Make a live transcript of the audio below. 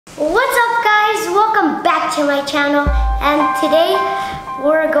What's up guys? Welcome back to my channel, and today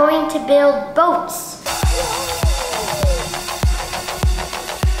we're going to build boats.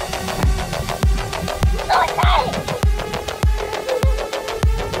 So excited!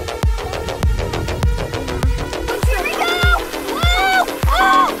 Here we go! Oh!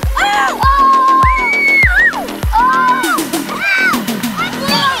 Oh! Oh! Oh! Oh! I'm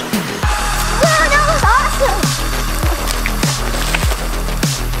bleeding! Wow, that was awesome!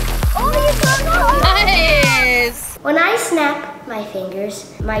 Nice! When I snap my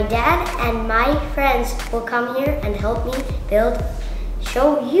fingers, my dad and my friends will come here and help me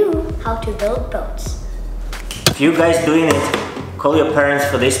show you how to build boats. If you guys doing it, call your parents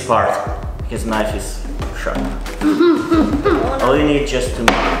for this part. His knife is sharp. All you need just to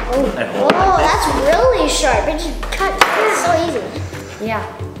make a hole like this. That's really sharp. It just cuts so easy. Yeah.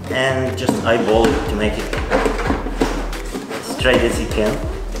 And just eyeball it to make it straight as you can.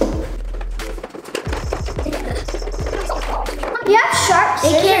 You have sharp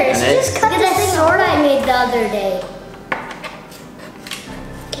scissors. You just cut the sword I made the other day.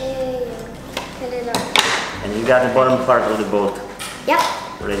 Okay, cut it off. And you got the bottom part of the boat. Yep.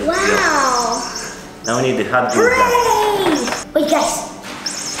 Ready Wow. to go. Now we need the hot glue gun. Hooray! Wait guys.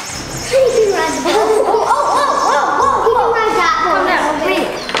 You can ride the boat. You can ride that boat. No, wait.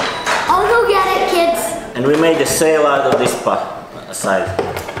 I'll go get it, kids. And we made a sail out of this side.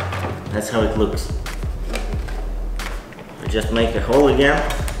 That's how it looks. Just make a hole again.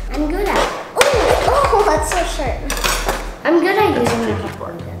 I'm good at it. Oh, that's so sharp. I'm good at using the hot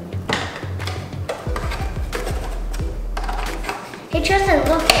glue gun. Hey Tristan,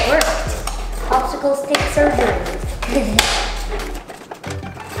 look, it worked. Popsicle stick surgery.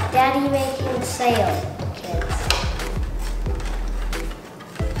 Daddy making sail, kids.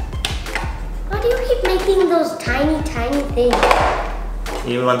 Why do you keep making those tiny things?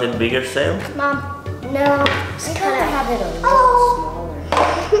 You wanted bigger sail? Mom. No, I kind of have it a little smaller.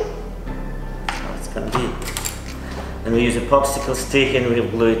 Oh, it's gonna be. Then we use a popsicle stick and we'll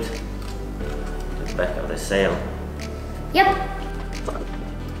glue it to the back of the sail. Yep.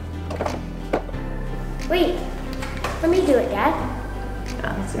 Wait, let me do it, Dad.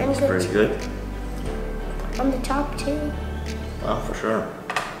 Yeah, I think it's pretty good. On the top too. Well, for sure.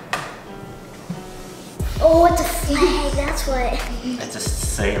 Oh, it's a flag. That's what. It's a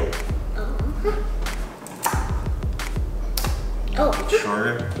sail. Oh.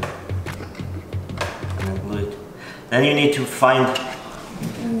 Shorter. And then glue it. Then you need to find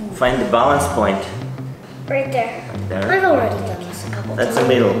the balance point. Right there. Right there. I've already done this a couple That's times.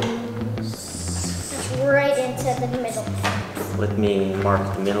 the middle. That's right into the middle. Let me mark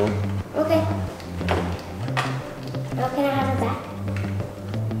the middle. Okay. Now can I have it back?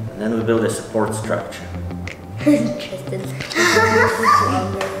 And then we build a support structure. Tristan.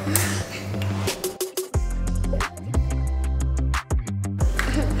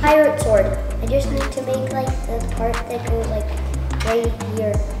 Pirate sword. I just need to make like the part that goes like right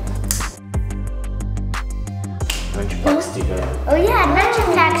here. Adventure pack sticker. Oh yeah,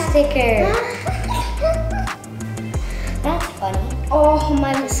 adventure pack sticker. That's funny. Oh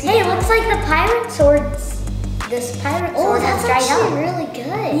my mosquito. Hey, it looks like the pirate swords. This pirate sword has dried up. Oh, that's actually really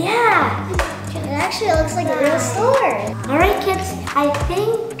good. Yeah. It actually looks like a real sword. All right, kids. I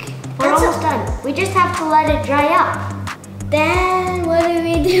think we're almost done. We just have to let it dry up. Then what do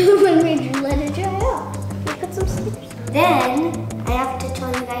we do when we let it dry up? We put some stickers. Then I have to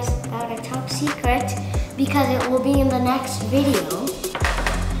tell you guys about a top secret because it will be in the next video.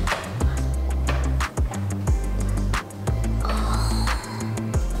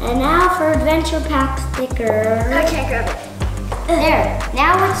 And now for adventure pack sticker. I can't grab it. There.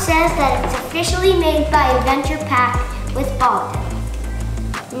 Now it says that it's officially made by Adventure Pack with Bogdan.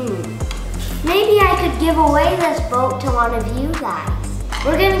 Maybe I could give away this boat to one of you guys.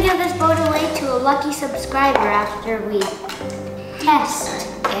 We're gonna give this boat away to a lucky subscriber after we test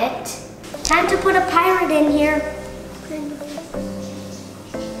it. Time to put a pirate in here.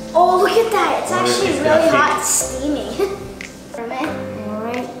 Oh, look at that. It's actually really hot and steamy.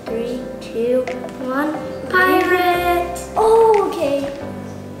 Alright, 3, 2, 1. Pirate! Oh, okay.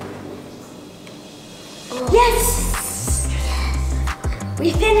 Oh. Yes!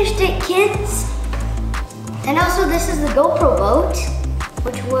 We finished it, kids. And also, this is the GoPro boat,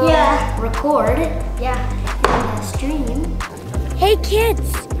 which will record in the stream. Hey,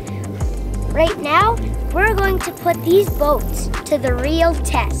 kids! Right now, we're going to put these boats to the real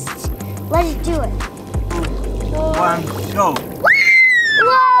test. Let's do it. 1, go!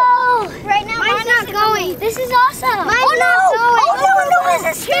 Whoa! Right now, mine's not going. This is awesome. Mine's not going. Oh no, this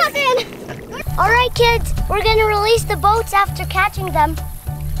is Tristan. All right, kids, we're gonna release the boats after catching them.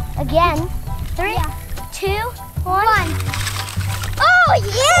 Again. 3, 2, 1. Oh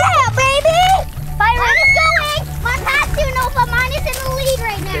yeah, baby! Mine is going. Mine has to know, but mine is in the lead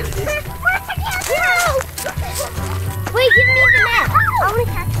right now. Wait, give me the net. I want to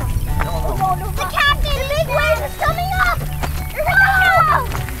catch them. No. The captain, the big wave is coming up.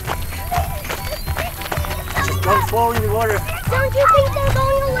 Just don't fall in the water. Don't you think they're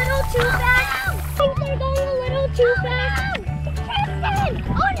going a little too fast? Captain!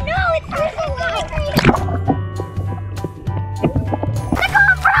 Oh no, it's losing life. The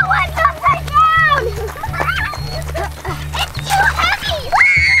GoPro went upside down! It's too heavy!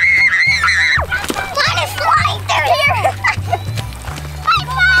 Mine is flying through here! I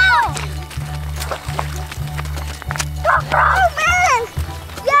fell! GoPro, man!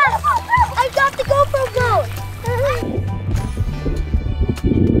 Yes! I got the GoPro going!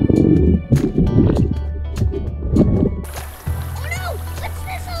 Oh no! What's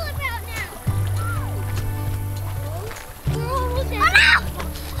this all about now? We're almost in. Oh no!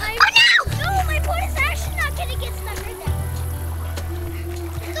 Oh no! No, my board is actually not gonna get stuck right there.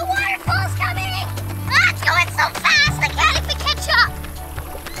 The waterfall's coming! Ah, it's going so fast, I can't even catch up!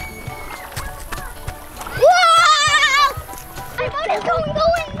 Whoa! My boat is going!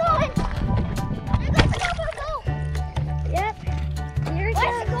 There goes the GoPro, go! Yep. Here it goes.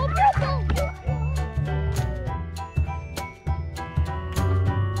 Where's the GoPro go?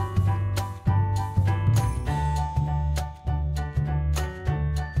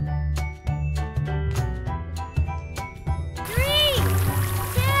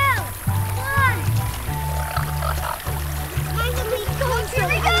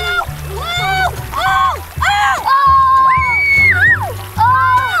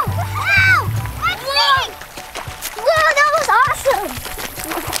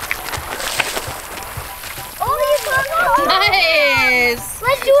 Nice!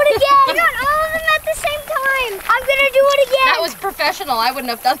 Let's do it again! I got all of them at the same time! I'm gonna do it again! That was professional. I wouldn't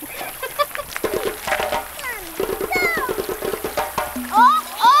have done that.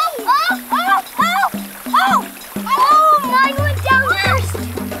 Oh, mine went down first!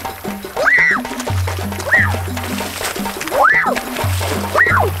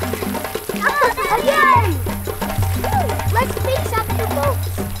 Again! Let's fix up the boats.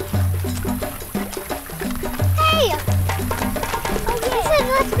 Hey! He said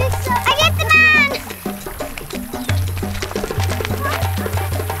let's fix up. I get the man!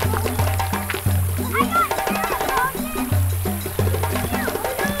 I got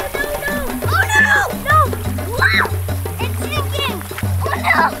Oh no! Wow! It's sinking! Oh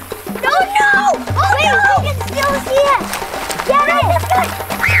no! No! Wait, we can still see it! Get it!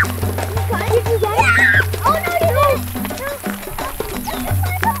 Did you get it? Oh no, you didn't!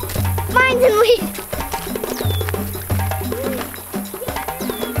 Mine's in lead.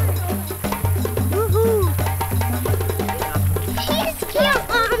 He's cute,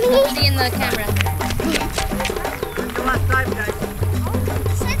 Mommy. See in the camera. Last time, guys.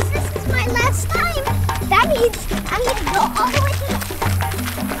 Since this is my last time, that means I'm gonna go all the way to the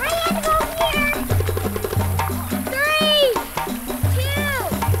I had to go here. 3, 2,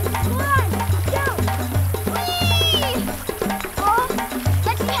 1, go. Whee! Oh,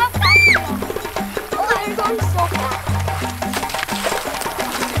 let's see how fast we go. Oh, I'm going so fast.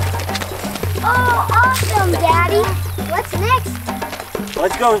 Oh, awesome, Daddy. What's next?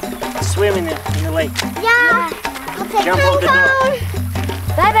 Let's go swim in the lake. Yeah. I'll take Jump over the door.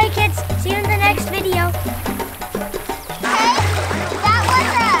 Bye-bye, kids. See you in the next video.